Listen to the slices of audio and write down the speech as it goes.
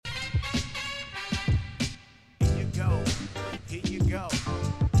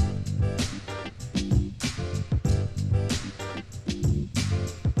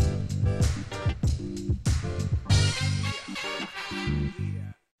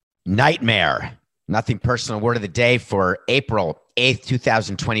Nightmare. Nothing personal. Word of the day for April 8th,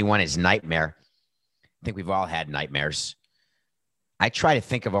 2021 is nightmare. I think we've all had nightmares. I try to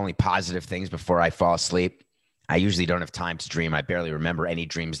think of only positive things before I fall asleep. I usually don't have time to dream. I barely remember any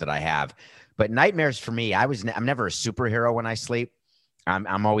dreams that I have. But nightmares for me, I'm never a superhero when I sleep.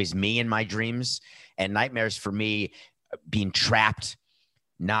 I'm always me in my dreams. And nightmares for me, being trapped,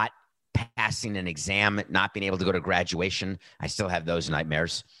 not passing an exam, not being able to go to graduation. I still have those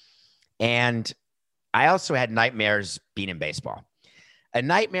nightmares. And I also had nightmares being in baseball. A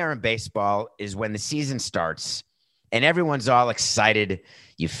nightmare in baseball is when the season starts and everyone's all excited.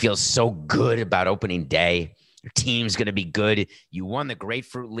 You feel so good about opening day. Your team's going to be good. You won the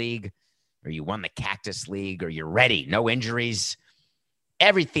Grapefruit League, or you won the Cactus League, or you're ready. No injuries.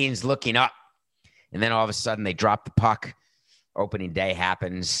 Everything's looking up. And then all of a sudden they drop the puck. Opening day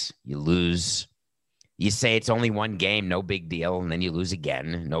happens. You lose. You say it's only one game, no big deal. And then you lose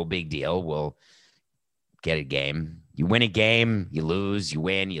again. No big deal. We'll get a game. You win a game, you lose, you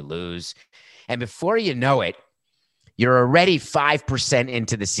win, you lose. And before you know it, you're already 5%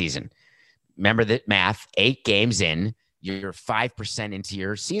 into the season. Remember that math, 8 games in, you're 5% into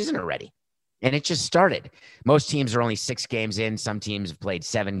your season already. And it just started. Most teams are only 6 games in. Some teams have played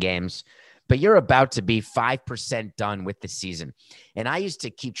 7 games. But you're about to be 5% done with the season. And I used to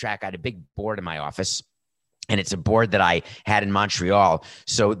keep track. I had a big board in my office. And it's a board that I had in Montreal.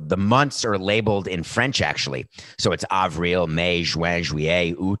 So the months are labeled in French, actually. So it's Avril, Mai, Juin,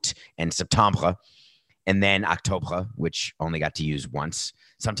 Juillet, Août, and Septembre. And then Octobre, which only got to use once.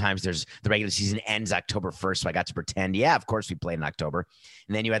 Sometimes the regular season ends October 1st. So I got to pretend, yeah, of course we played in October.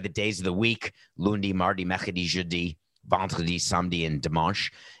 And then you had the days of the week, lundi, mardi, mercredi, jeudi, vendredi, samedi, and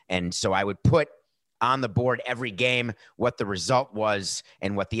dimanche. And so I would put on the board every game what the result was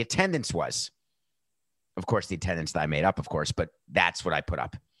and what the attendance was. Of course, the attendance that I made up, of course, but that's what I put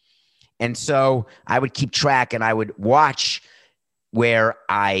up. And so I would keep track and I would watch where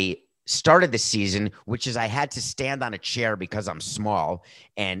I started the season, which is I had to stand on a chair because I'm small,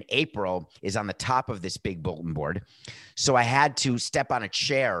 and April is on the top of this big bulletin board. So I had to step on a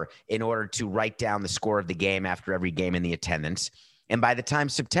chair in order to write down the score of the game after every game in the attendance. And by the time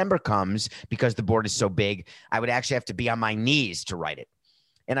September comes, because the board is so big, I would actually have to be on my knees to write it.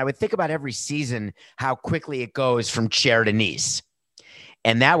 And I would think about every season, how quickly it goes from chair to knees.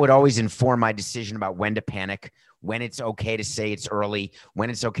 And that would always inform my decision about when to panic, when it's okay to say it's early, when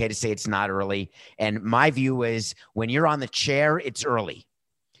it's okay to say it's not early. And my view is when you're on the chair, it's early.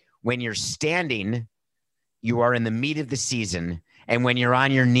 When you're standing, you are in the meat of the season. And when you're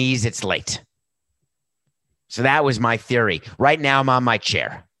on your knees, it's late. So that was my theory. Right now, I'm on my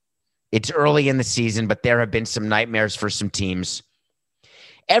chair. It's early in the season, but there have been some nightmares for some teams.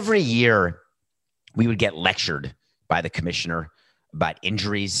 Every year, we would get lectured by the commissioner about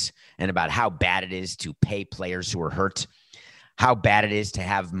injuries and about how bad it is to pay players who are hurt, how bad it is to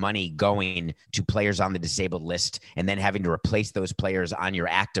have money going to players on the disabled list and then having to replace those players on your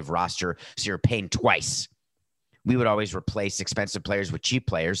active roster, so you're paying twice. We would always replace expensive players with cheap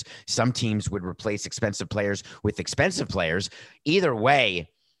players. Some teams would replace expensive players with expensive players. Either way,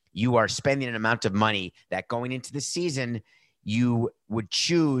 you are spending an amount of money that going into the season, you would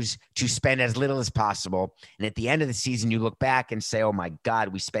choose to spend as little as possible. And at the end of the season, you look back and say, oh my God,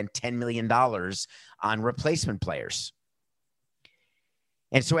 we spent $10 million on replacement players.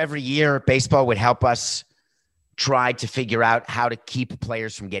 And so every year, baseball would help us try to figure out how to keep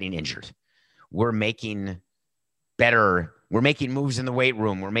players from getting injured. We're making moves in the weight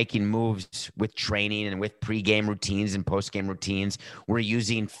room. We're making moves with training and with pregame routines and postgame routines. We're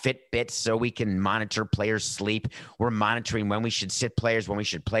using Fitbits so we can monitor players' sleep. We're monitoring when we should sit players, when we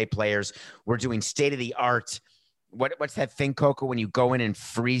should play players. We're doing state-of-the-art. What's that thing, Coco, when you go in and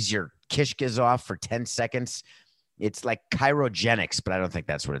freeze your kishkas off for 10 seconds? It's like cryogenics, but I don't think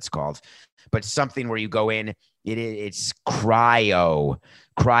that's what it's called. But something where you go in, it's cryotherapy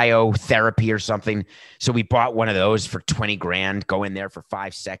or something. So we bought one of those for 20 grand. Go in there for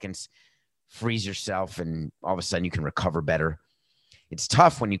 5 seconds, freeze yourself, and all of a sudden you can recover better. It's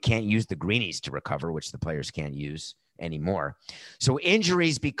tough when you can't use the greenies to recover, which the players can't use anymore. So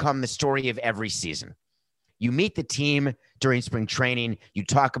injuries become the story of every season. You meet the team during spring training. You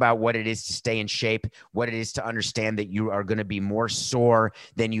talk about what it is to stay in shape, what it is to understand that you are going to be more sore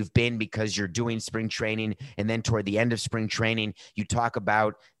than you've been because you're doing spring training. And then toward the end of spring training, you talk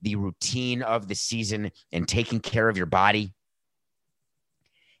about the routine of the season and taking care of your body.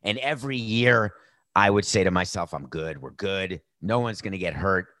 And every year, I would say to myself, I'm good. We're good. No one's going to get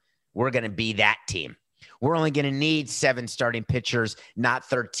hurt. We're going to be that team. We're only going to need 7 starting pitchers, not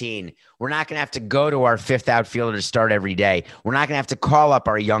 13. We're not going to have to go to our 5th outfielder to start every day. We're not going to have to call up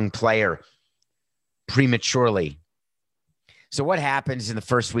our young player prematurely. So what happens in the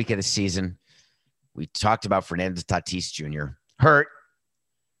first week of the season? We talked about Fernando Tatis Jr. hurt,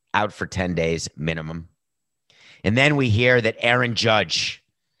 out for 10 days minimum. And then we hear that Aaron Judge,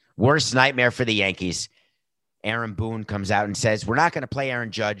 worst nightmare for the Yankees. Aaron Boone comes out and says, we're not going to play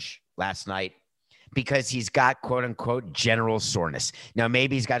Aaron Judge last night because he's got, quote unquote, general soreness. Now,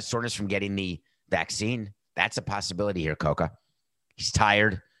 maybe he's got soreness from getting the vaccine. That's a possibility here, Coca. He's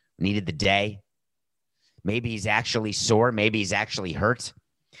tired, needed the day. Maybe he's actually sore. Maybe he's actually hurt.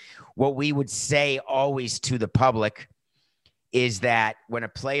 What we would say always to the public is that when a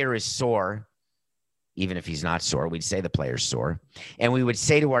player is sore, even if he's not sore, we'd say the player's sore. And we would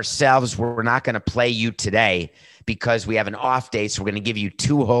say to ourselves, we're not going to play you today because we have an off day, so we're going to give you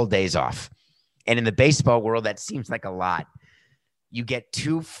 2 whole days off. And in the baseball world, that seems like a lot. You get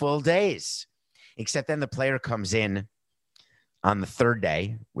 2 full days, except then the player comes in on the 3rd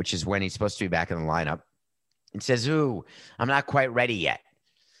day, which is when he's supposed to be back in the lineup, and says, ooh, I'm not quite ready yet.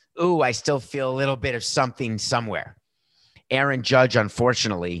 Ooh, I still feel a little bit of something somewhere. Aaron Judge,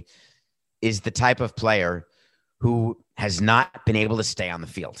 unfortunately, is the type of player who has not been able to stay on the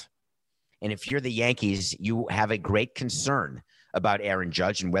field. And if you're the Yankees, you have a great concern about Aaron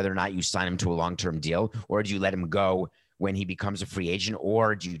Judge and whether or not you sign him to a long-term deal, or do you let him go when he becomes a free agent,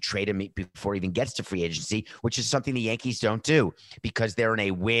 or do you trade him before he even gets to free agency, which is something the Yankees don't do because they're in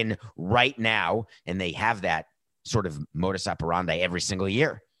a win right now, and they have that sort of modus operandi every single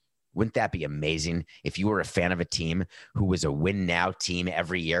year. Wouldn't that be amazing if you were a fan of a team who was a win now team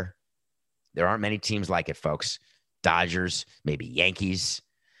every year? There aren't many teams like it, folks. Dodgers, maybe Yankees.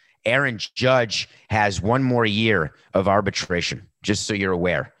 Aaron Judge has 1 more year of arbitration, just so you're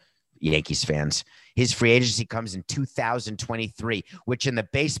aware, Yankees fans. His free agency comes in 2023, which in the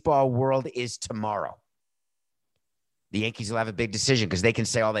baseball world is tomorrow. The Yankees will have a big decision because they can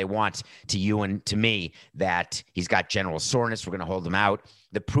say all they want to you and to me that he's got general soreness. We're going to hold him out.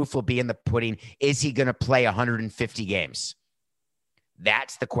 The proof will be in the pudding. Is he going to play 150 games?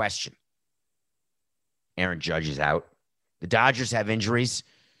 That's the question. Aaron Judge is out. The Dodgers have injuries.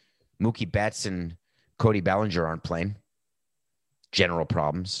 Mookie Betts and Cody Bellinger aren't playing. General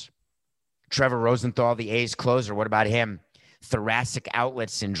problems. Trevor Rosenthal, the A's closer. What about him? Thoracic outlet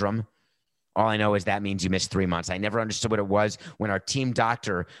syndrome. All I know is that means you missed 3 months. I never understood what it was when our team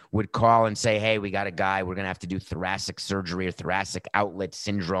doctor would call and say, hey, we got a guy. We're going to have to do thoracic surgery or thoracic outlet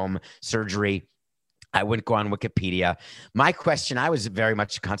syndrome surgery. I wouldn't go on Wikipedia. My question, I was very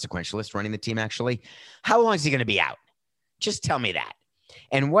much a consequentialist running the team, actually. How long is he going to be out? Just tell me that.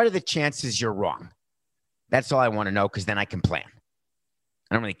 And what are the chances you're wrong? That's all I want to know, because then I can plan.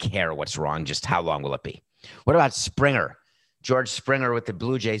 I don't really care what's wrong, just how long will it be? What about Springer? George Springer with the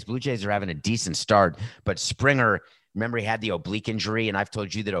Blue Jays. Blue Jays are having a decent start, but Springer, remember he had the oblique injury, and I've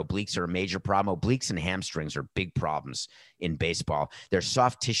told you that obliques are a major problem. Obliques and hamstrings are big problems in baseball. They're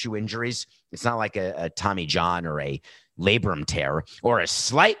soft tissue injuries. It's not like a Tommy John or a labrum tear or a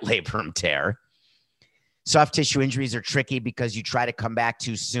slight labrum tear. Soft tissue injuries are tricky because you try to come back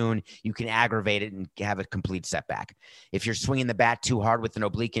too soon, you can aggravate it and have a complete setback. If you're swinging the bat too hard with an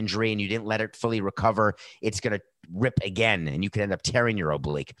oblique injury and you didn't let it fully recover, it's going to rip again and you could end up tearing your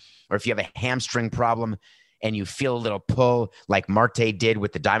oblique. Or if you have a hamstring problem and you feel a little pull like Marte did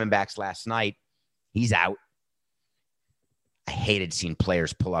with the Diamondbacks last night, he's out. I hated seeing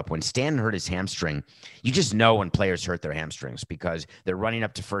players pull up. When Stanton hurt his hamstring, you just know when players hurt their hamstrings because they're running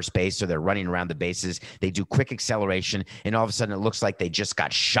up to first base or they're running around the bases. They do quick acceleration, and all of a sudden it looks like they just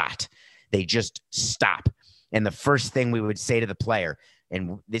got shot. They just stop. And the first thing we would say to the player,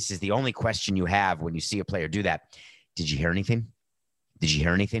 and this is the only question you have when you see a player do that, did you hear anything? Did you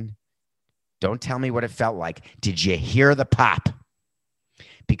hear anything? Don't tell me what it felt like. Did you hear the pop?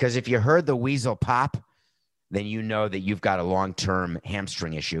 Because if you heard the weasel pop, then you know that you've got a long-term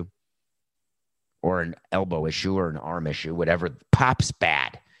hamstring issue or an elbow issue or an arm issue, whatever. Pop's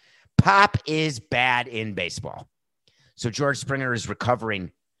bad. Pop is bad in baseball. So George Springer is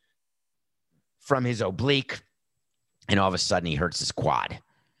recovering from his oblique, and all of a sudden he hurts his quad.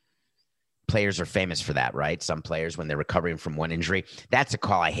 Players are famous for that, right? Some players, when they're recovering from one injury, that's a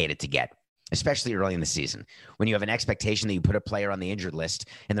call I hated to get, especially early in the season, when you have an expectation that you put a player on the injured list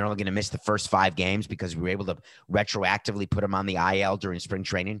and they're only going to miss the first 5 games because we were able to retroactively put them on the IL during spring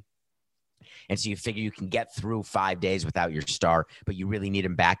training. And so you figure you can get through 5 days without your star, but you really need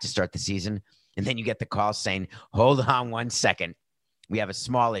him back to start the season. And then you get the call saying, hold on 1 second. We have a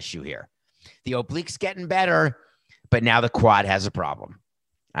small issue here. The oblique's getting better, but now the quad has a problem.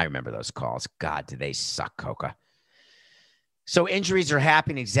 I remember those calls. God, do they suck, Coca. So injuries are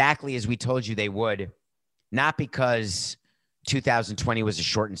happening exactly as we told you they would, not because 2020 was a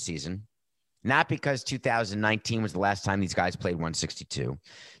shortened season, not because 2019 was the last time these guys played 162,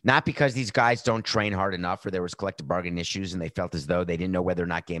 not because these guys don't train hard enough or there was collective bargaining issues and they felt as though they didn't know whether or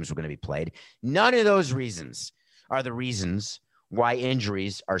not games were going to be played. None of those reasons are the reasons why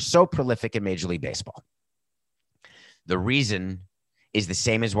injuries are so prolific in Major League Baseball. The reason is the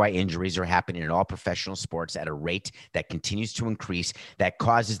same as why injuries are happening in all professional sports at a rate that continues to increase, that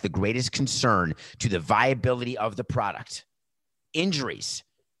causes the greatest concern to the viability of the product. Injuries,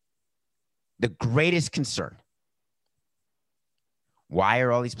 the greatest concern. Why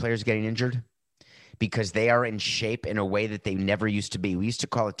are all these players getting injured? Because they are in shape in a way that they never used to be. We used to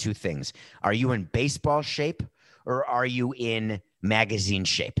call it two things. Are you in baseball shape or are you in magazine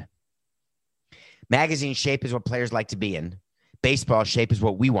shape? Magazine shape is what players like to be in. Baseball shape is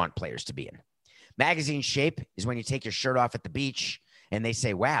what we want players to be in. Magazine shape is when you take your shirt off at the beach and they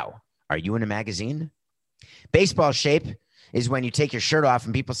say, wow, are you in a magazine? Baseball shape is when you take your shirt off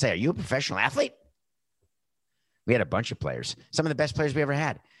and people say, are you a professional athlete? We had a bunch of players, some of the best players we ever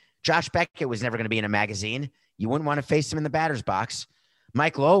had. Josh Beckett was never going to be in a magazine. You wouldn't want to face him in the batter's box.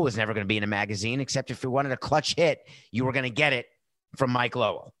 Mike Lowell was never going to be in a magazine, except if you wanted a clutch hit, you were going to get it from Mike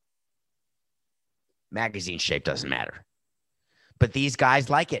Lowell. Magazine shape doesn't matter. But these guys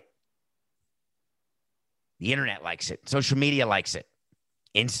like it. The internet likes it. Social media likes it.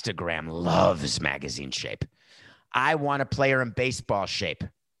 Instagram loves magazine shape. I want a player in baseball shape.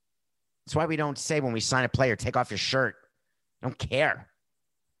 That's why we don't say when we sign a player, take off your shirt. I don't care.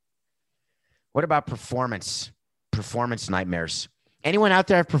 What about performance? Performance nightmares. Anyone out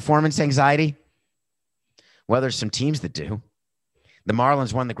there have performance anxiety? Well, there's some teams that do. The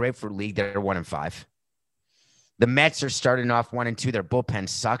Marlins won the Grapefruit League. They're 1-5. The Mets are starting off 1-2. Their bullpen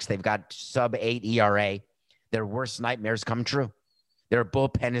sucks. They've got sub-8 ERA. Their worst nightmares come true. Their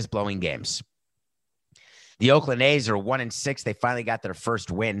bullpen is blowing games. The Oakland A's are 1-6. They finally got their first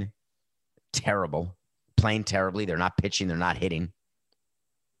win. Terrible. Playing terribly. They're not pitching. They're not hitting.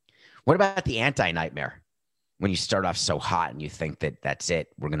 What about the anti-nightmare? When you start off so hot and you think that that's it,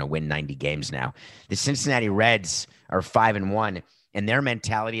 we're going to win 90 games now. The Cincinnati Reds are 5-1. And their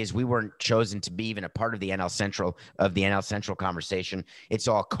mentality is we weren't chosen to be even a part of the NL Central conversation. It's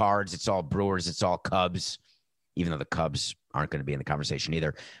all Cards, it's all Brewers, it's all Cubs, even though the Cubs aren't going to be in the conversation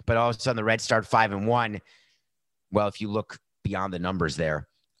either. But all of a sudden the Reds start 5-1. Well, if you look beyond the numbers there,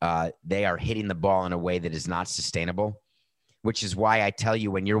 they are hitting the ball in a way that is not sustainable, which is why I tell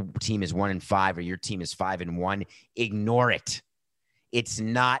you when your team is 1-5 or your team is 5-1, ignore it. It's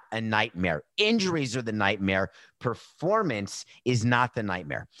not a nightmare. Injuries are the nightmare. Performance is not the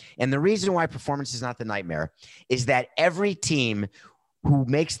nightmare. And the reason why performance is not the nightmare is that every team who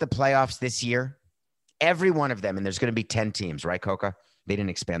makes the playoffs this year, every one of them, and there's going to be 10 teams, right, Coca? They didn't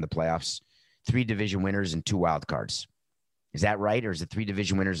expand the playoffs. 3 division winners and 2 wild cards. Is that right? Or is it 3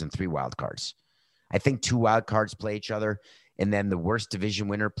 division winners and 3 wild cards? I think 2 wild cards play each other, and then the worst division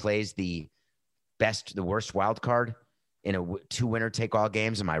winner plays the worst wild card in a 2 winner take all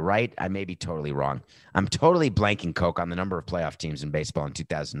games. Am I right? I may be totally wrong. I'm totally blanking, Coke, on the number of playoff teams in baseball in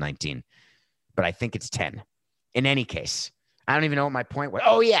 2019, but I think it's 10. In any case, I don't even know what my point was.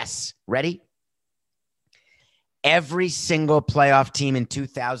 Oh, yes. Ready? Every single playoff team in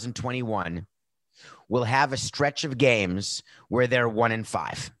 2021 will have a stretch of games where they're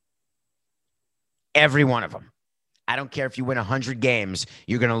 1-5. Every one of them. I don't care if you win 100 games,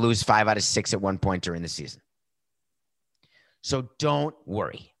 you're going to lose 5 out of 6 at one point during the season. So don't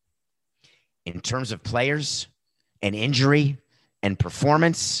worry. In terms of players and injury and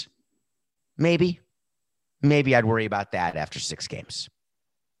performance, maybe I'd worry about that after 6 games.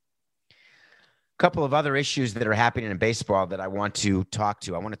 A couple of other issues that are happening in baseball that I want to talk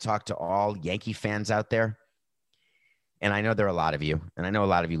to. I want to talk to all Yankee fans out there. And I know there are a lot of you, and I know a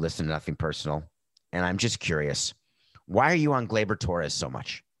lot of you listen to Nothing Personal. And I'm just curious, why are you on Gleyber Torres so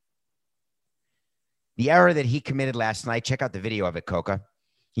much? The error that he committed last night, check out the video of it, Coca.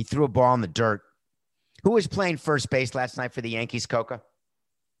 He threw a ball in the dirt. Who was playing first base last night for the Yankees, Coca?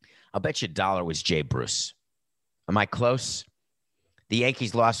 I'll bet you $1 was Jay Bruce. Am I close? The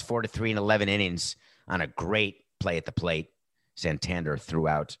Yankees lost 4-3 in 11 innings on a great play at the plate. Santander threw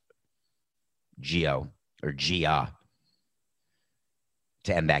out Gia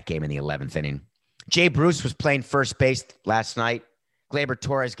to end that game in the 11th inning. Jay Bruce was playing first base last night. Gleyber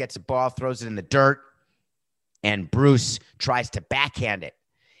Torres gets a ball, throws it in the dirt, and Bruce tries to backhand it.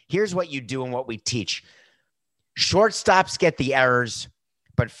 Here's what you do and what we teach. Shortstops get the errors,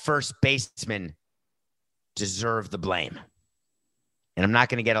 but first basemen deserve the blame. And I'm not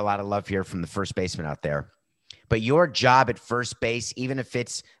going to get a lot of love here from the first baseman out there. But your job at first base, even if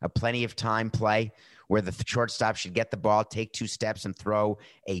it's a plenty of time play where the shortstop should get the ball, take 2 steps, and throw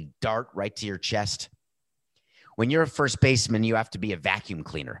a dart right to your chest. When you're a first baseman, you have to be a vacuum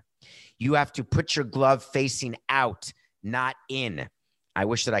cleaner. You have to put your glove facing out, not in. I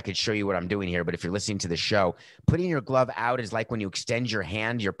wish that I could show you what I'm doing here, but if you're listening to the show, putting your glove out is like when you extend your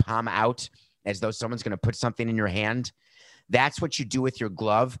hand, your palm out, as though someone's going to put something in your hand. That's what you do with your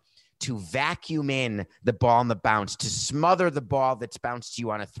glove to vacuum in the ball on the bounce, to smother the ball that's bounced to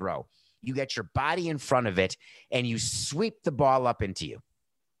you on a throw. You get your body in front of it, and you sweep the ball up into you.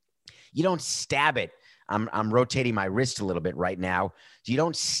 You don't stab it. I'm rotating my wrist a little bit right now. So you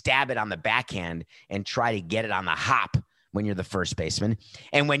don't stab it on the backhand and try to get it on the hop when you're the first baseman.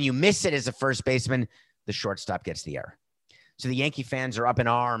 And when you miss it as a first baseman, the shortstop gets the error. So the Yankee fans are up in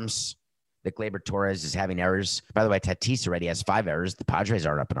arms that Gleyber Torres is having errors. By the way, Tatis already has 5 errors. The Padres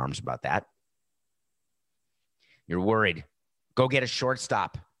aren't up in arms about that. You're worried. Go get a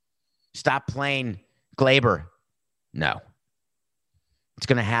shortstop. Stop playing Gleyber. No. It's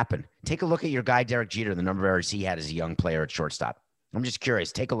going to happen. Take a look at your guy, Derek Jeter, the number of errors he had as a young player at shortstop. I'm just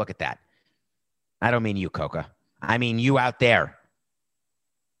curious. Take a look at that. I don't mean you, Coca. I mean you out there.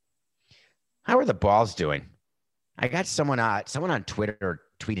 How are the balls doing? I got someone on Twitter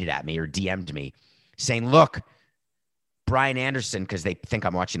tweeted at me or DM'd me saying, look, Brian Anderson, because they think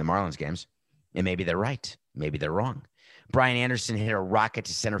I'm watching the Marlins games, and maybe they're right. Maybe they're wrong. Brian Anderson hit a rocket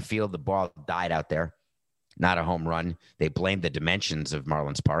to center field. The ball died out there. Not a home run. They blamed the dimensions of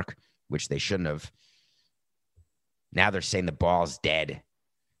Marlins Park, which they shouldn't have. Now they're saying the ball's dead.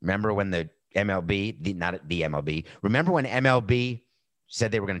 Remember when the MLB, not the MLB, remember when MLB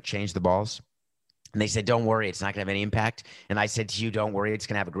said they were going to change the balls? And they said, don't worry, it's not going to have any impact. And I said to you, don't worry, it's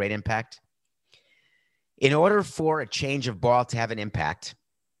going to have a great impact. In order for a change of ball to have an impact,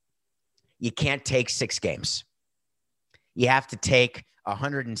 you can't take 6 games. You have to take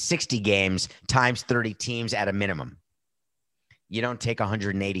 160 games times 30 teams at a minimum. You don't take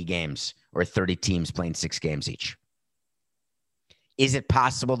 180 games or 30 teams playing 6 games each. Is it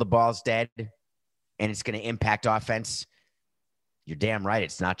possible the ball's dead and it's going to impact offense? You're damn right.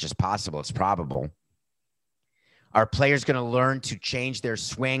 It's not just possible. It's probable. Are players going to learn to change their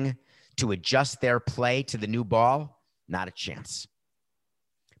swing, to adjust their play to the new ball? Not a chance.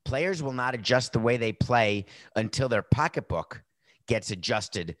 Players will not adjust the way they play until their pocketbook gets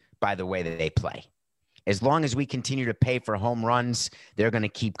adjusted by the way that they play. As long as we continue to pay for home runs, they're going to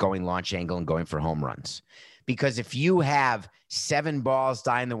keep going launch angle and going for home runs. Because if you have 7 balls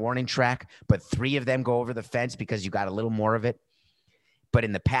die in the warning track, but 3 of them go over the fence because you got a little more of it, but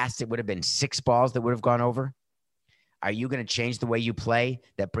in the past it would have been 6 balls that would have gone over, are you going to change the way you play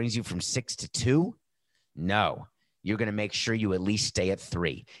that brings you from 6 to 2? No. You're going to make sure you at least stay at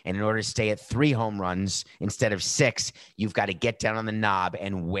 3. And in order to stay at 3 home runs instead of 6, you've got to get down on the knob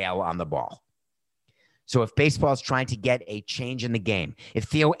and wail on the ball. So if baseball is trying to get a change in the game, if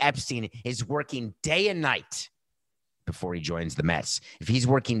Theo Epstein is working day and night before he joins the Mets, if he's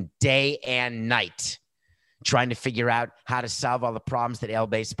working day and night trying to figure out how to solve all the problems that ail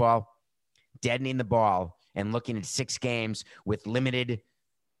baseball, deadening the ball and looking at 6 games with limited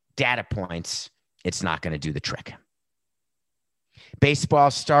data points, it's not going to do the trick.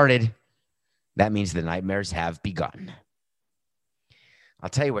 Baseball started. That means the nightmares have begun. I'll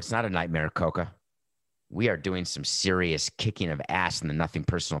tell you what's not a nightmare, Coca. We are doing some serious kicking of ass in the Nothing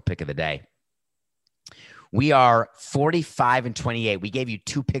Personal pick of the day. We are 45-28. We gave you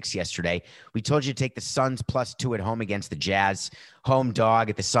 2 picks yesterday. We told you to take the Suns +2 at home against the Jazz. Home dog.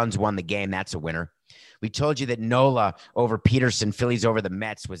 If the Suns won the game, that's a winner. We told you that Nola over Peterson, Phillies over the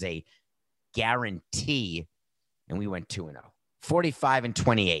Mets was a guarantee, and we went 2-0.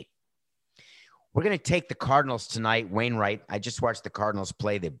 45-28. We're going to take the Cardinals tonight. Wainwright. I just watched the Cardinals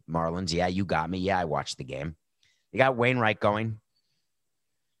play the Marlins. Yeah, you got me. Yeah, I watched the game. They got Wainwright going.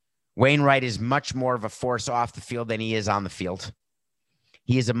 Wainwright is much more of a force off the field than he is on the field.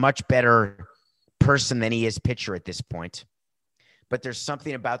 He is a much better person than he is pitcher at this point. But there's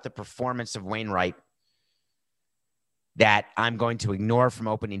something about the performance of Wainwright that I'm going to ignore from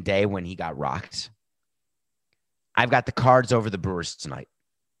opening day when he got rocked. I've got the Cards over the Brewers tonight.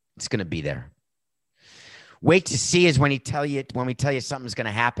 It's going to be there. Wait to see is when we tell you something's going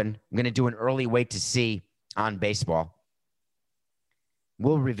to happen. I'm going to do an early wait to see on baseball.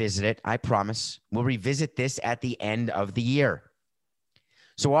 We'll revisit it. I promise. We'll revisit this at the end of the year.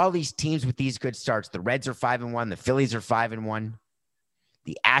 So all these teams with these good starts, the Reds are 5-1. The Phillies are 5-1.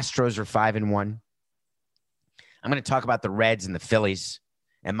 The Astros are 5-1. I'm going to talk about the Reds and the Phillies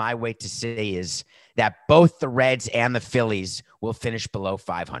And my wait to see is that both the Reds and the Phillies will finish below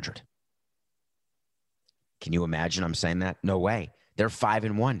 500. Can you imagine I'm saying that? No way. They're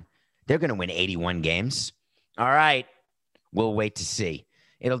 5-1. They're going to win 81 games. All right. We'll wait to see.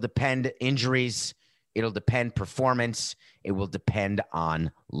 It'll depend injuries. It'll depend performance. It will depend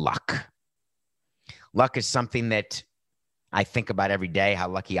on luck. Luck is something that I think about every day, how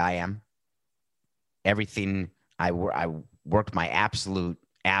lucky I am. Everything, I worked my absolute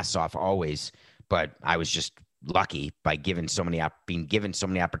ass off always, but I was just lucky by being given so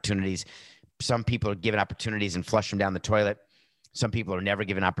many opportunities. Some people are given opportunities and flush them down the toilet. Some people are never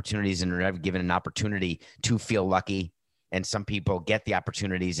given opportunities and are never given an opportunity to feel lucky. And some people get the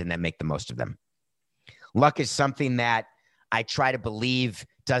opportunities and then make the most of them. Luck is something that I try to believe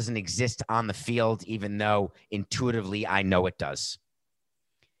doesn't exist on the field, even though intuitively I know it does.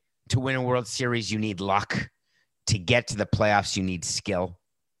 To win a World Series, you need luck. To get to the playoffs, you need skill.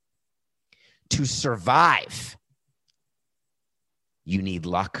 To survive, you need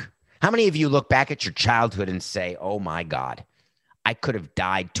luck. How many of you look back at your childhood and say, oh my God, I could have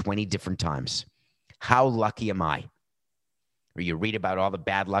died 20 different times. How lucky am I? Or you read about all the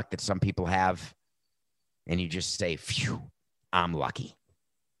bad luck that some people have, and you just say, phew, I'm lucky.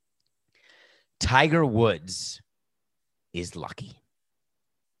 Tiger Woods is lucky.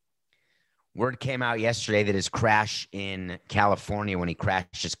 Word came out yesterday that his crash in California, when he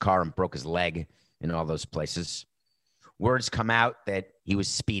crashed his car and broke his leg in all those places, words come out that he was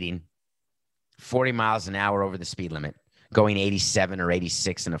speeding 40 miles an hour over the speed limit, going 87 or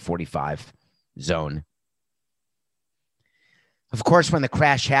 86 in a 45 zone. Of course, when the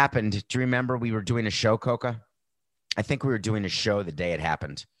crash happened, do you remember we were doing a show, Coca? I think we were doing a show the day it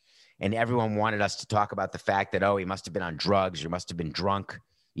happened. And everyone wanted us to talk about the fact that, oh, he must have been on drugs or must have been drunk,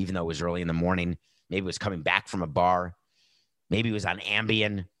 even though it was early in the morning. Maybe he was coming back from a bar. Maybe he was on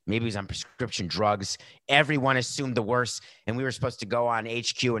Ambien. Maybe he was on prescription drugs. Everyone assumed the worst, and we were supposed to go on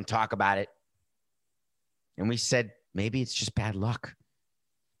HQ and talk about it. And we said, maybe it's just bad luck.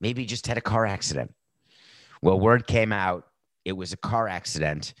 Maybe he just had a car accident. Well, word came out. It was a car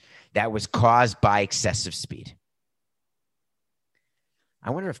accident that was caused by excessive speed. I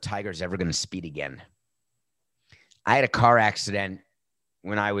wonder if Tiger's ever going to speed again. I had a car accident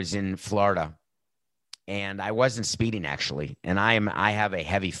when I was in Florida, and I wasn't speeding actually. And I have a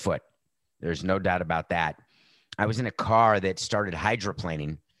heavy foot. There's no doubt about that. I was in a car that started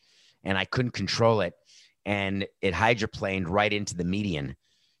hydroplaning, and I couldn't control it. And it hydroplaned right into the median,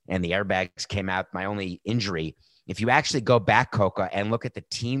 and the airbags came out. My only injury, if you actually go back, Coca, and look at the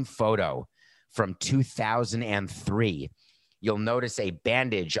team photo from 2003, you'll notice a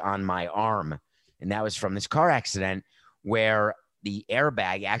bandage on my arm. And that was from this car accident where the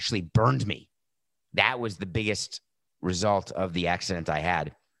airbag actually burned me. That was the biggest result of the accident I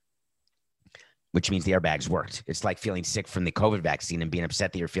had, which means the airbags worked. It's like feeling sick from the COVID vaccine and being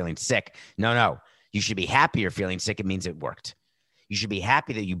upset that you're feeling sick. No. You should be happy you're feeling sick. It means it worked. You should be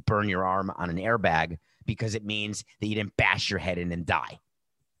happy that you burn your arm on an airbag because it means that you didn't bash your head in and die.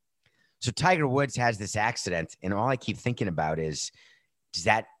 So Tiger Woods has this accident, and all I keep thinking about is, does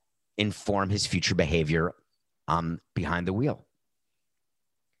that inform his future behavior behind the wheel?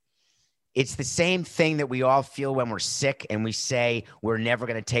 It's the same thing that we all feel when we're sick and we say we're never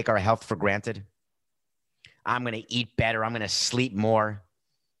going to take our health for granted. I'm going to eat better. I'm going to sleep more.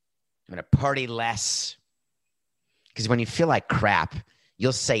 I'm going to party less. Because when you feel like crap,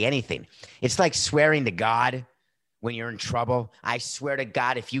 you'll say anything. It's like swearing to God when you're in trouble. I swear to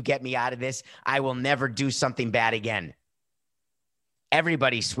God, if you get me out of this, I will never do something bad again.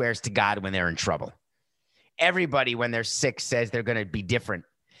 Everybody swears to God when they're in trouble. Everybody, when they're sick, says they're going to be different.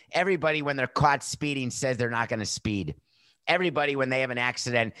 Everybody, when they're caught speeding, says they're not going to speed. Everybody, when they have an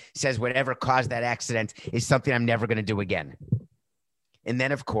accident, says whatever caused that accident is something I'm never going to do again. And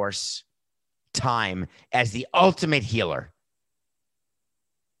then, of course, time, as the ultimate healer,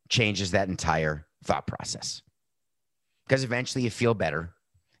 changes that entire thought process. Because eventually you feel better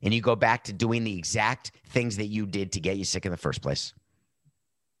and you go back to doing the exact things that you did to get you sick in the first place.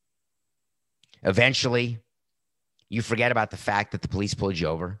 Eventually, you forget about the fact that the police pulled you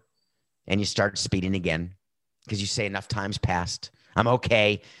over and you start speeding again because you say enough time's passed. I'm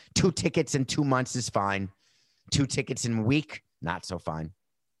okay. 2 tickets in 2 months is fine. 2 tickets in a week, not so fine.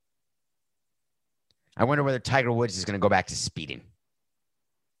 I wonder whether Tiger Woods is going to go back to speeding.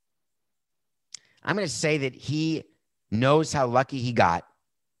 I'm going to say that he knows how lucky he got.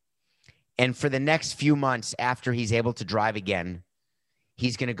 And for the next few months after he's able to drive again,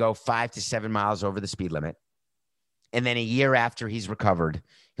 he's going to go 5 to 7 miles over the speed limit. And then a year after he's recovered,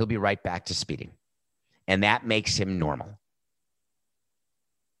 he'll be right back to speeding. And that makes him normal.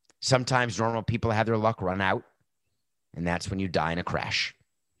 Sometimes normal people have their luck run out, and that's when you die in a crash.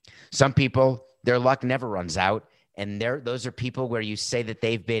 Some people, their luck never runs out, and those are people where you say that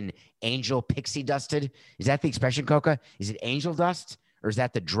they've been angel pixie dusted. Is that the expression, Coca? Is it angel dust, or is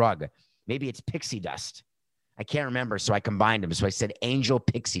that the drug? Maybe it's pixie dust. I can't remember, so I combined them. So I said angel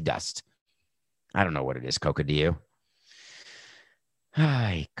pixie dust. I don't know what it is, Coca. Do you?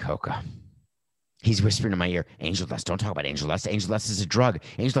 Hi, Coca. He's whispering in my ear, angel dust. Don't talk about angel dust. Angel dust is a drug.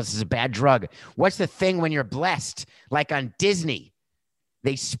 Angel dust is a bad drug. What's the thing when you're blessed? Like on Disney,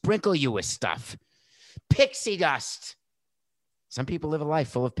 they sprinkle you with stuff. Pixie dust. Some people live a life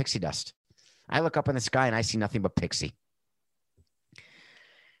full of pixie dust. I look up in the sky and I see nothing but pixie.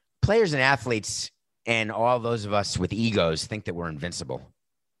 Players and athletes and all those of us with egos think that we're invincible.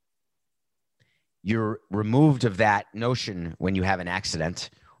 You're removed of that notion when you have an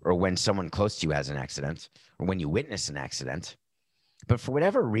accident, or when someone close to you has an accident, or when you witness an accident. But for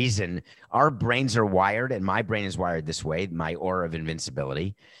whatever reason, our brains are wired, and my brain is wired this way, my aura of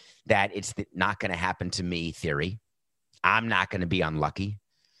invincibility, that it's not going to happen to me theory. I'm not going to be unlucky.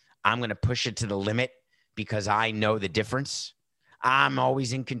 I'm going to push it to the limit because I know the difference. I'm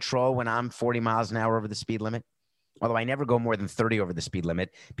always in control when I'm 40 miles an hour over the speed limit, although I never go more than 30 over the speed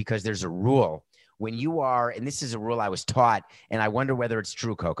limit because there's a rule. When you are, and this is a rule I was taught, and I wonder whether it's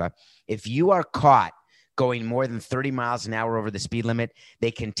true, Coca, if you are caught going more than 30 miles an hour over the speed limit,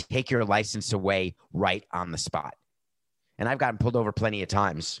 they can take your license away right on the spot. And I've gotten pulled over plenty of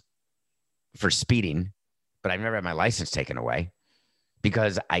times for speeding, but I've never had my license taken away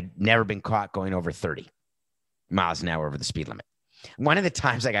because I'd never been caught going over 30 miles an hour over the speed limit. One of the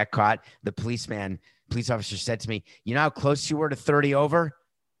times I got caught, the police officer said to me, you know how close you were to 30 over?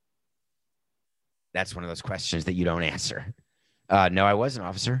 That's one of those questions that you don't answer. No, I wasn't,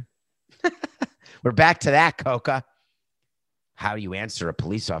 officer. We're back to that, Coca. How do you answer a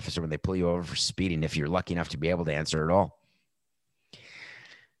police officer when they pull you over for speeding if you're lucky enough to be able to answer at all?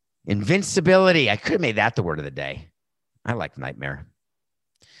 Invincibility. I could have made that the word of the day. I like nightmare.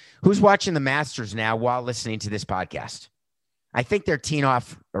 Who's watching the Masters now while listening to this podcast? I think they're teeing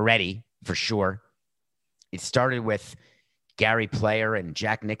off already, for sure. It started with Gary Player and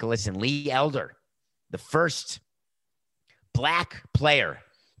Jack Nicklaus and Lee Elder, the first black player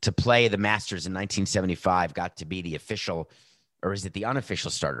to play the Masters in 1975, got to be the official, or is it the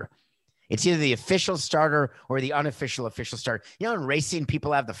unofficial starter? It's either the official starter or the unofficial starter. You know, in racing,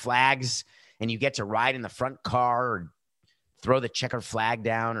 people have the flags and you get to ride in the front car or throw the checker flag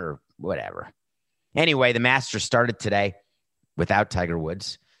down or whatever. Anyway, the Masters started today without Tiger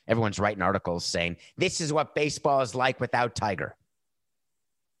Woods. Everyone's writing articles saying, this is what baseball is like without Tiger.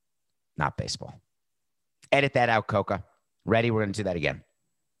 Not baseball. Edit that out, Coca. Ready? We're going to do that again.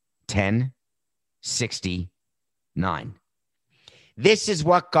 10:69. This is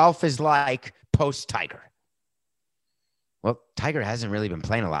what golf is like post-Tiger. Well, Tiger hasn't really been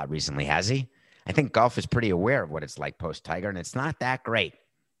playing a lot recently, has he? I think golf is pretty aware of what it's like post-Tiger, and it's not that great.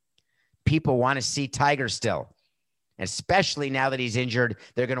 People want to see Tiger still. Especially now that he's injured,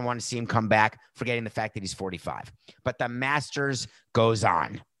 they're going to want to see him come back, forgetting the fact that he's 45. But the Masters goes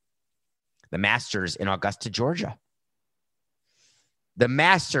on. The Masters in Augusta, Georgia. The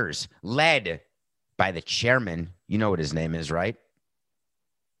Masters led by the chairman. You know what his name is, right?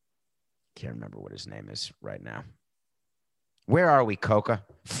 Can't remember what his name is right now. Where are we, Coca?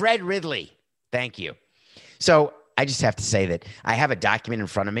 Fred Ridley. Thank you. So I just have to say that I have a document in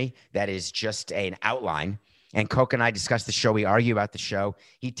front of me that is just an outline. And Coke and I discuss the show. We argue about the show.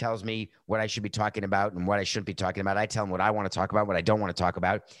 He tells me what I should be talking about and what I shouldn't be talking about. I tell him what I want to talk about, what I don't want to talk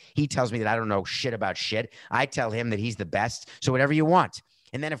about. He tells me that I don't know shit about shit. I tell him that he's the best. So whatever you want.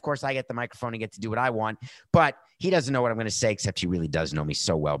 And then, of course, I get the microphone and get to do what I want. But he doesn't know what I'm going to say, except he really does know me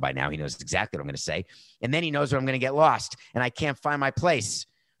so well by now. He knows exactly what I'm going to say. And then he knows where I'm going to get lost. And I can't find my place.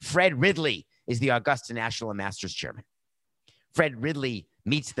 Fred Ridley is the Augusta National and Masters chairman. Fred Ridley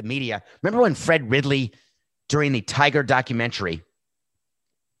meets the media. Remember when Fred Ridley, during the Tiger documentary,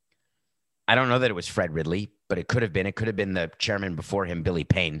 I don't know that it was Fred Ridley, but it could have been. It could have been the chairman before him, Billy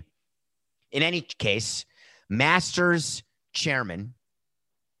Payne. In any case, Masters chairman,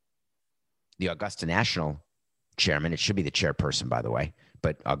 the Augusta National chairman, it should be the chairperson, by the way,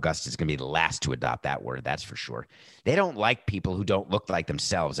 but Augusta is going to be the last to adopt that word, that's for sure. They don't like people who don't look like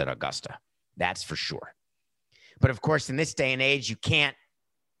themselves at Augusta. That's for sure. But of course, in this day and age, you can't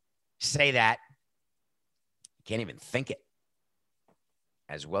say that. You can't even think it.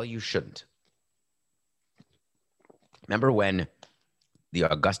 As well, you shouldn't. Remember when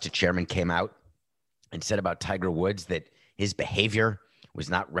the Augusta chairman came out and said about Tiger Woods that his behavior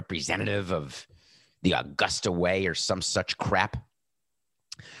was not representative of the Augusta way or some such crap?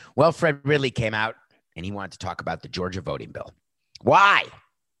 Well, Fred Ridley came out and he wanted to talk about the Georgia voting bill. Why?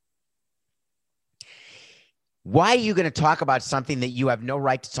 Why are you going to talk about something that you have no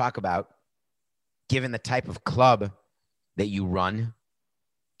right to talk about, given the type of club that you run?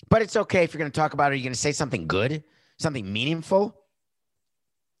 But it's okay if you're going to talk about it. Are you going to say something good, something meaningful?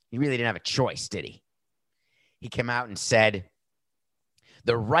 He really didn't have a choice, did he? He came out and said,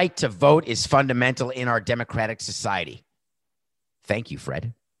 the right to vote is fundamental in our democratic society. Thank you,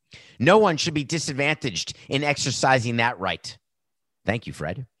 Fred. No one should be disadvantaged in exercising that right. Thank you,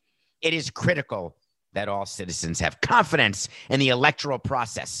 Fred. It is critical that all citizens have confidence in the electoral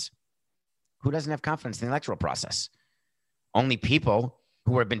process. Who doesn't have confidence in the electoral process? Only people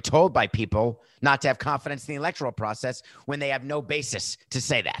who have been told by people not to have confidence in the electoral process when they have no basis to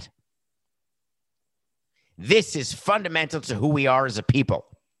say that. This is fundamental to who we are as a people.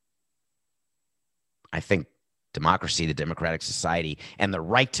 I think democracy, the democratic society, and the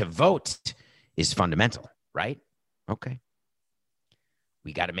right to vote is fundamental, right? Okay.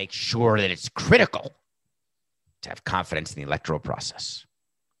 We got to make sure that it's critical to have confidence in the electoral process.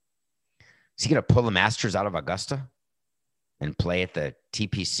 Is he going to pull the Masters out of Augusta and play at the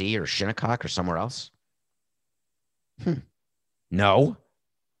TPC or Shinnecock or somewhere else? No.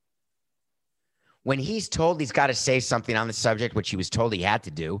 When he's told he's got to say something on the subject, which he was told he had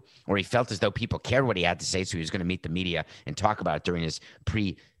to do, or he felt as though people cared what he had to say, so he was going to meet the media and talk about it during his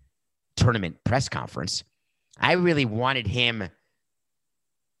pre-tournament press conference, I really wanted him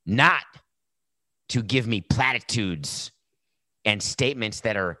not to give me platitudes and statements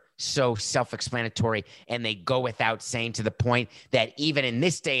that are so self-explanatory and they go without saying, to the point that even in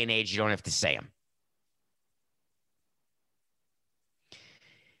this day and age, you don't have to say them.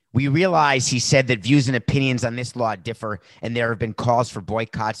 We realize, he said, that views and opinions on this law differ, and there have been calls for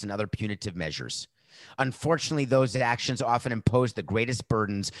boycotts and other punitive measures. Unfortunately, those actions often impose the greatest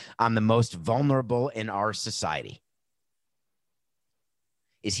burdens on the most vulnerable in our society.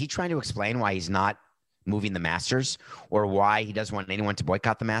 Is he trying to explain why he's not moving the Masters, or why he doesn't want anyone to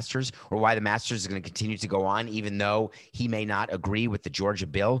boycott the Masters, or why the Masters is going to continue to go on, even though he may not agree with the Georgia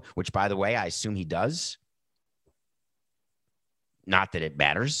bill, which, by the way, I assume he does? Not that it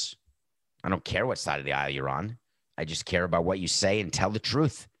matters. I don't care what side of the aisle you're on. I just care about what you say and tell the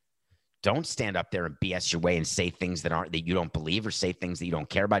truth. Don't stand up there and BS your way and say things that you don't believe, or say things that you don't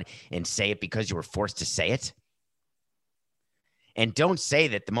care about and say it because you were forced to say it. And don't say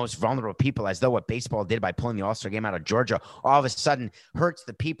that the most vulnerable people, as though what baseball did by pulling the All-Star game out of Georgia, all of a sudden hurts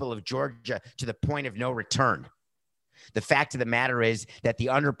the people of Georgia to the point of no return. The fact of the matter is that the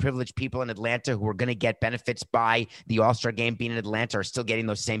underprivileged people in Atlanta who are going to get benefits by the All-Star game being in Atlanta are still getting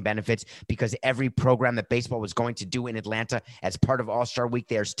those same benefits, because every program that baseball was going to do in Atlanta as part of All-Star Week,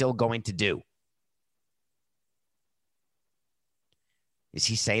 they are still going to do. Is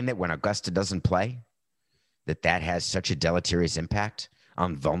he saying that when Augusta doesn't play, that has such a deleterious impact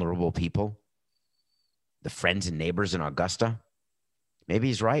on vulnerable people, the friends and neighbors in Augusta? Maybe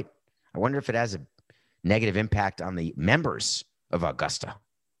he's right. I wonder if it has a negative impact on the members of Augusta.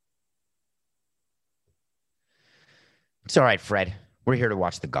 It's all right, Fred. We're here to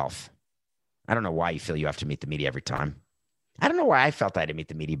watch the golf. I don't know why you feel you have to meet the media every time. I don't know why I felt I had to meet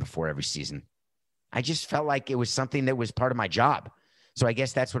the media before every season. I just felt like it was something that was part of my job. So I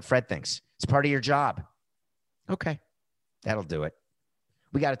guess that's what Fred thinks. It's part of your job. Okay, that'll do it.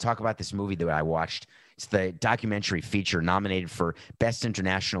 We got to talk about this movie that I watched. It's the documentary feature nominated for Best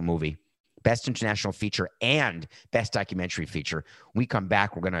International Movie, Best International Feature, and Best Documentary Feature. We come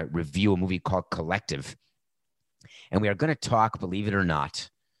back, we're going to review a movie called Collective. And we are going to talk, believe it or not,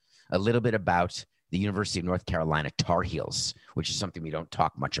 a little bit about the University of North Carolina Tar Heels, which is something we don't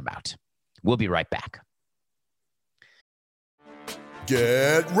talk much about. We'll be right back.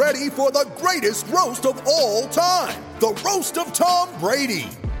 Get ready for the greatest roast of all time, the Roast of Tom Brady,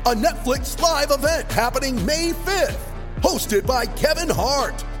 a Netflix live event happening May 5th. Hosted by Kevin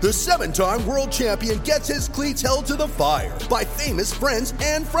Hart, the 7-time world champion gets his cleats held to the fire by famous friends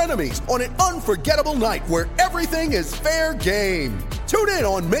and frenemies on an unforgettable night where everything is fair game. Tune in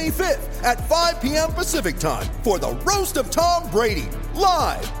on May 5th at 5 p.m. Pacific time for the Roast of Tom Brady,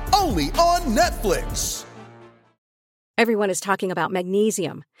 live only on Netflix. Everyone is talking about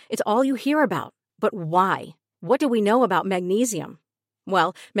magnesium. It's all you hear about. But why? What do we know about magnesium?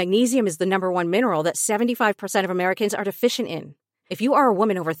 Well, magnesium is the number one mineral that 75% of Americans are deficient in. If you are a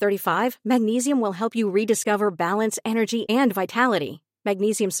woman over 35, magnesium will help you rediscover balance, energy, and vitality.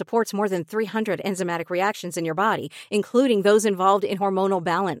 Magnesium supports more than 300 enzymatic reactions in your body, including those involved in hormonal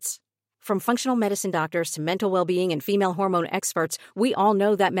balance. From functional medicine doctors to mental well-being and female hormone experts, we all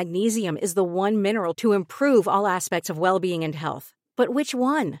know that magnesium is the one mineral to improve all aspects of well-being and health. But which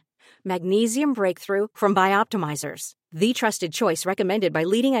one? Magnesium Breakthrough from Bioptimizers, the trusted choice recommended by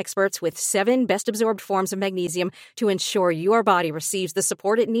leading experts with 7 best-absorbed forms of magnesium to ensure your body receives the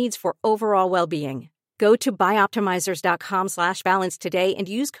support it needs for overall well-being. Go to bioptimizers.com/balance today and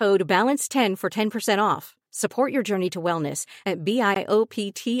use code BALANCE10 for 10% off. Support your journey to wellness at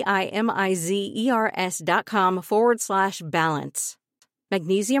bioptimizers.com/balance.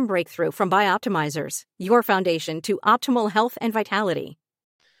 Magnesium Breakthrough from Bioptimizers, your foundation to optimal health and vitality.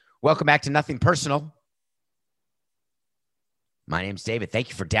 Welcome back to Nothing Personal. My name's David. Thank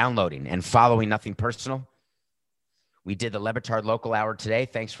you for downloading and following Nothing Personal. We did the Le Batard Local Hour today.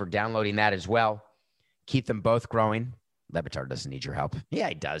 Thanks for downloading that as well. Keep them both growing. Le Batard doesn't need your help. Yeah,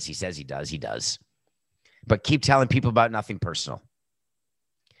 he does. He says he does. He does. But keep telling people about Nothing Personal.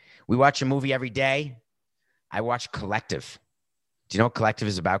 We watch a movie every day. I watch Collective. Do you know what Collective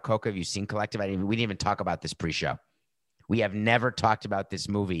is about, Coca? Have you seen Collective? We didn't even talk about this pre-show. We have never talked about this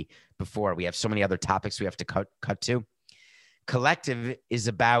movie before. We have so many other topics we have to cut to. Collective is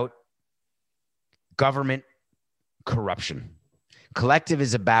about government corruption. Collective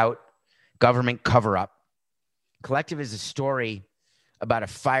is about government cover-up. Collective is a story about a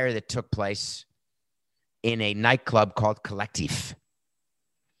fire that took place in a nightclub called Collectif.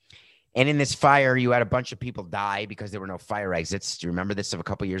 And in this fire, you had a bunch of people die because there were no fire exits. Do you remember this of a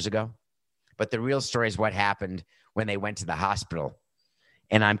couple years ago? But the real story is what happened when they went to the hospital.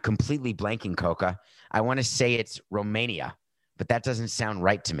 And I'm completely blanking, Coca. I want to say it's Romania, but that doesn't sound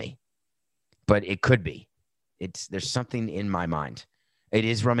right to me. But it could be. There's something in my mind. It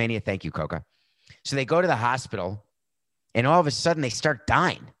is Romania. Thank you, Coca. So they go to the hospital, and all of a sudden they start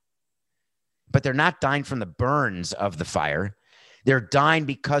dying. But they're not dying from the burns of the fire. They're dying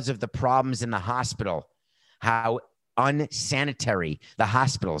because of the problems in the hospital, how unsanitary the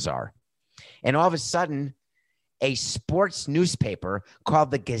hospitals are. And all of a sudden, a sports newspaper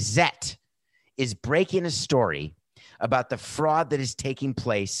called the Gazette is breaking a story about the fraud that is taking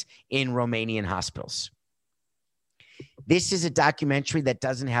place in Romanian hospitals. This is a documentary that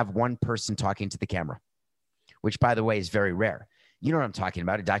doesn't have one person talking to the camera, which, by the way, is very rare. You know what I'm talking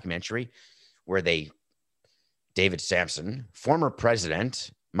about, a documentary where David Sampson, former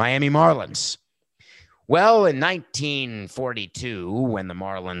president, Miami Marlins. Well, in 1942, when the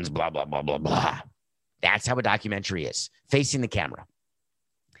Marlins, blah, blah, blah, blah, blah. That's how a documentary is, facing the camera.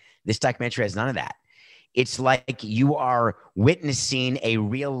 This documentary has none of that. It's like you are witnessing a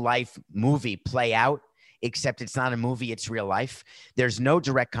real-life movie play out, except it's not a movie, it's real life. There's no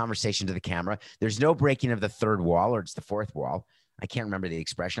direct conversation to the camera. There's no breaking of the third wall, or it's the fourth wall. I can't remember the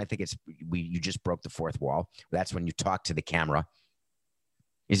expression. I think you just broke the fourth wall. That's when you talk to the camera.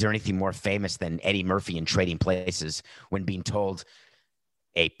 Is there anything more famous than Eddie Murphy in Trading Places when being told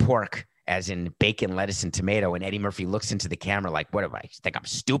a pork, as in bacon, lettuce, and tomato, and Eddie Murphy looks into the camera like, what do I think I'm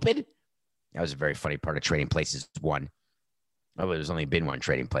stupid? That was a very funny part of Trading Places 1. Oh, there's only been one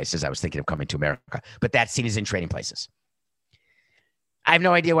Trading Places. I was thinking of Coming to America. But that scene is in Trading Places. I have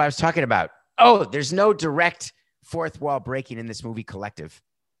no idea what I was talking about. Oh, there's no direct fourth wall breaking in this movie Collective.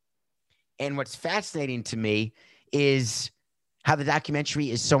 And what's fascinating to me is how the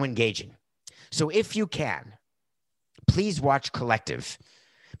documentary is so engaging. So if you can, please watch Collective,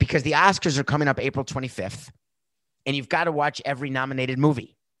 because the Oscars are coming up April 25th, and you've got to watch every nominated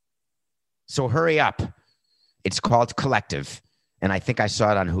movie. So hurry up. It's called Collective, and I think I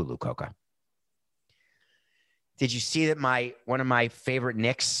saw it on Hulu, Coca. Did you see that one of my favorite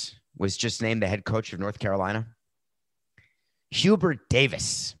Knicks was just named the head coach of North Carolina? Hubert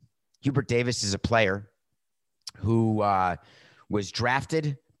Davis. Hubert Davis is a player who was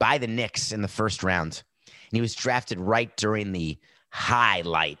drafted by the Knicks in the first round. And he was drafted right during the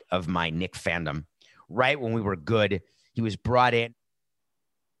highlight of my Knick fandom, right when we were good. He was brought in.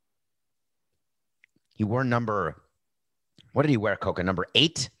 He wore what did he wear, Coca? Number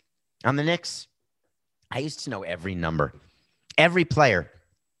 8 on the Knicks? I used to know every number, every player.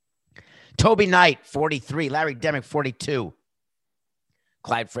 Toby Knight, 43. Larry Demick, 42.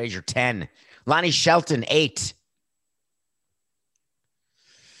 Clyde Frazier, 10. Lonnie Shelton, 8.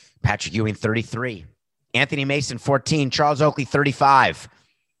 Patrick Ewing, 33. Anthony Mason, 14. Charles Oakley, 35.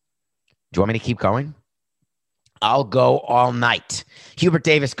 Do you want me to keep going? I'll go all night. Hubert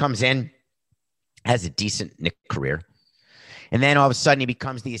Davis comes in, has a decent Knick career. And then all of a sudden he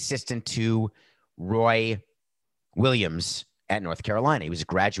becomes the assistant to Roy Williams at North Carolina. He was a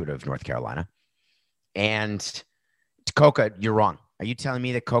graduate of North Carolina. And Coca, you're wrong. Are you telling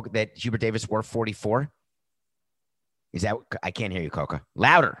me that Hubert Davis wore 44? Is that, I can't hear you, Coca.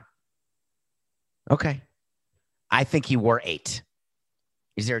 Louder. Okay. I think he wore 8.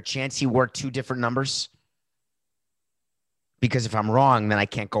 Is there a chance he wore 2 different numbers? Because if I'm wrong, then I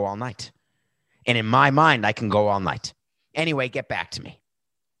can't go all night. And in my mind, I can go all night. Anyway, get back to me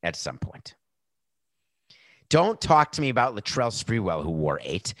at some point. Don't talk to me about Latrell Sprewell, who wore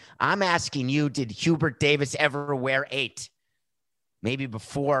 8. I'm asking you, did Hubert Davis ever wear 8? Maybe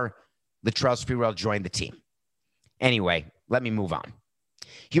before Latrell Sprewell joined the team. Anyway, let me move on.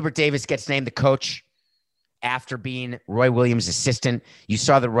 Hubert Davis gets named the coach after being Roy Williams' assistant. You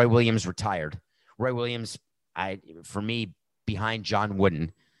saw that Roy Williams retired. Roy Williams, for me, behind John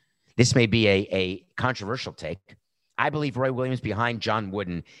Wooden. This may be a controversial take. I believe Roy Williams behind John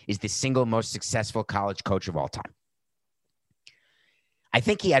Wooden is the single most successful college coach of all time. I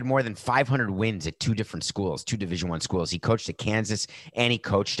think he had more than 500 wins at 2 different schools, 2 Division I schools. He coached at Kansas and he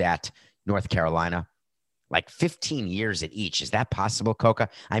coached at North Carolina. Like 15 years at each. Is that possible, Coca?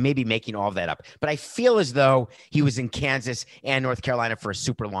 I may be making all of that up, but I feel as though he was in Kansas and North Carolina for a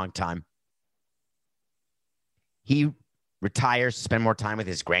super long time. He retires, spend more time with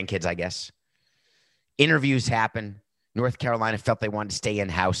his grandkids, I guess. Interviews happen. North Carolina felt they wanted to stay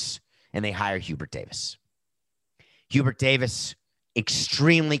in-house, and they hire Hubert Davis. Hubert Davis,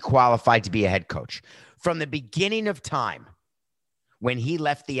 extremely qualified to be a head coach. From the beginning of time, when he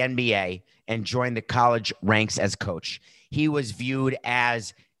left the NBA and joined the college ranks as coach, he was viewed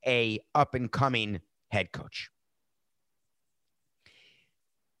as a up-and-coming head coach.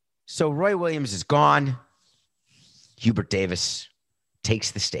 So Roy Williams is gone. Hubert Davis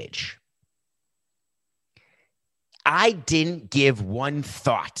takes the stage. I didn't give one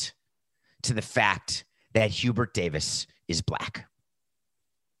thought to the fact that Hubert Davis is black.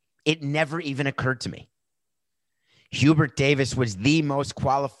 It never even occurred to me. Hubert Davis was the most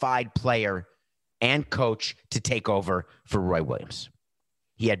qualified player and coach to take over for Roy Williams.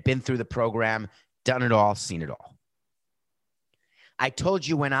 He had been through the program, done it all, seen it all. I told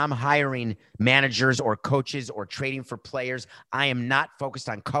you when I'm hiring managers or coaches or trading for players, I am not focused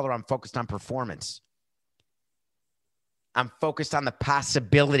on color. I'm focused on performance. I'm focused on the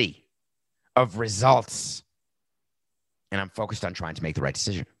possibility of results. And I'm focused on trying to make the right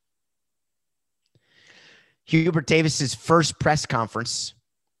decision. Hubert Davis's first press conference,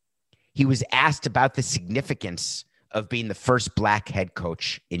 he was asked about the significance of being the first black head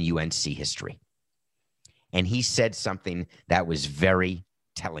coach in UNC history. And he said something that was very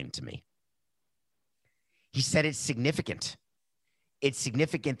telling to me. He said, it's significant. It's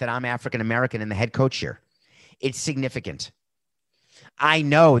significant that I'm African-American and the head coach here. It's significant. I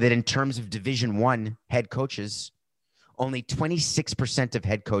know that in terms of Division I head coaches, only 26% of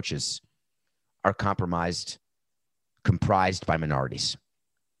head coaches are comprised by minorities.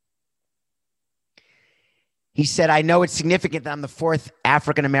 He said, I know it's significant that I'm the 4th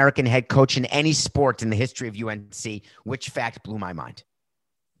African-American head coach in any sport in the history of UNC, which fact blew my mind.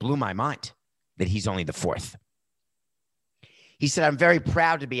 Blew my mind that he's only the 4th. He said, I'm very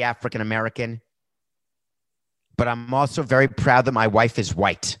proud to be African-American, but I'm also very proud that my wife is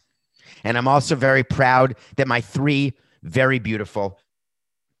white. And I'm also very proud that my 3 very beautiful,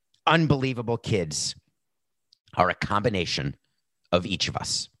 unbelievable kids are a combination of each of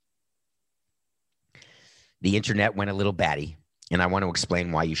us. The internet went a little batty, and I want to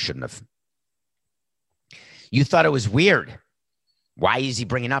explain why you shouldn't have. You thought it was weird. Why is he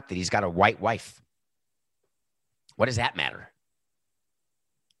bringing up that he's got a white wife? What does that matter?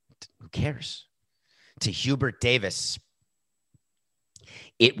 Who cares? To Hubert Davis,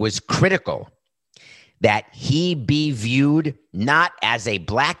 it was critical that he be viewed not as a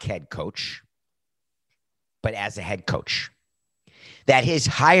black head coach, but as a head coach. That his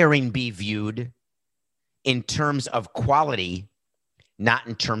hiring be viewed in terms of quality, not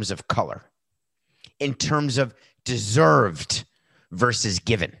in terms of color, in terms of deserved versus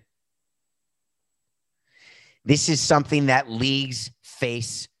given. This is something that leagues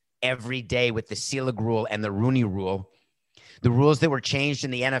face every day with the Selig rule and the Rooney rule. The rules that were changed in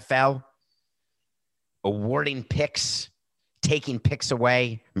the NFL, awarding picks, taking picks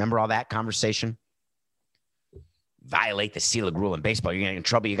away. Remember all that conversation? Violate the Selig rule in baseball, you're going to get in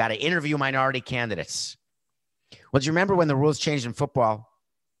trouble. You got to interview minority candidates. Well, do you remember when the rules changed in football?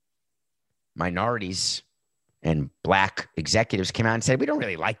 Minorities and black executives came out and said, we don't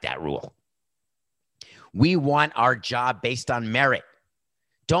really like that rule. We want our job based on merit.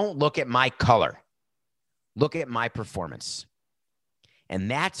 Don't look at my color. Look at my performance.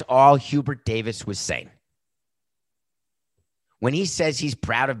 And that's all Hubert Davis was saying. When he says he's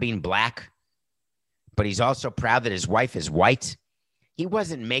proud of being black, but he's also proud that his wife is white, he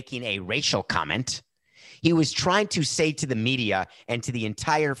wasn't making a racial comment. He was trying to say to the media and to the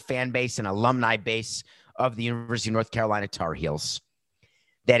entire fan base and alumni base of the University of North Carolina Tar Heels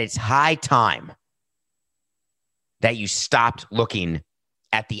that it's high time that you stopped looking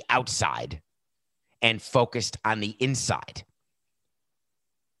at the outside and focused on the inside.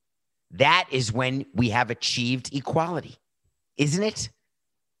 That is when we have achieved equality, isn't it?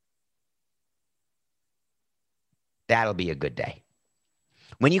 That'll be a good day.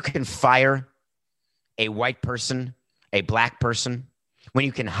 When you can fire a white person, a black person, when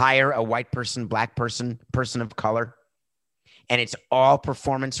you can hire a white person, black person, person of color, and it's all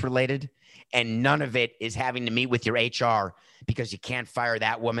performance related, and none of it is having to meet with your HR because you can't fire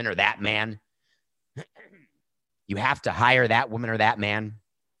that woman or that man. You have to hire that woman or that man.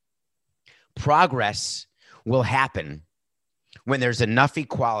 Progress will happen when there's enough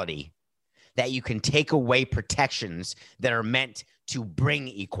equality that you can take away protections that are meant to bring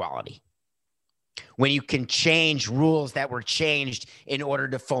equality. When you can change rules that were changed in order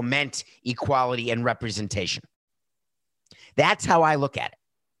to foment equality and representation. That's how I look at it.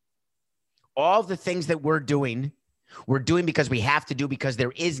 All the things that we're doing because we have to do, because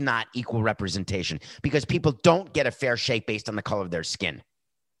there is not equal representation, because people don't get a fair shake based on the color of their skin.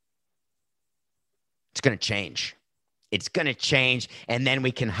 It's going to change. It's going to change, and then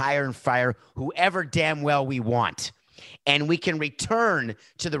we can hire and fire whoever damn well we want. And we can return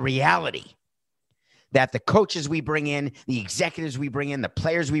to the reality that the coaches we bring in, the executives we bring in, the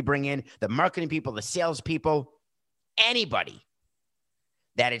players we bring in, the marketing people, the sales people, anybody,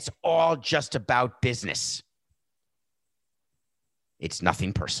 that it's all just about business. It's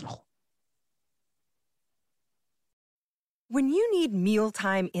nothing personal. When you need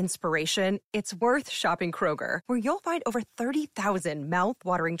mealtime inspiration, it's worth shopping Kroger, where you'll find over 30,000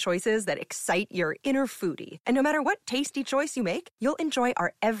 mouth-watering choices that excite your inner foodie. And no matter what tasty choice you make, you'll enjoy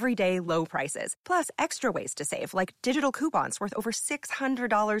our everyday low prices, plus extra ways to save, like digital coupons worth over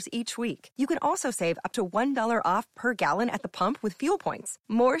 $600 each week. You can also save up to $1 off per gallon at the pump with fuel points.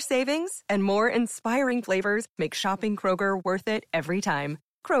 More savings and more inspiring flavors make shopping Kroger worth it every time.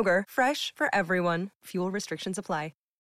 Kroger, fresh for everyone. Fuel restrictions apply.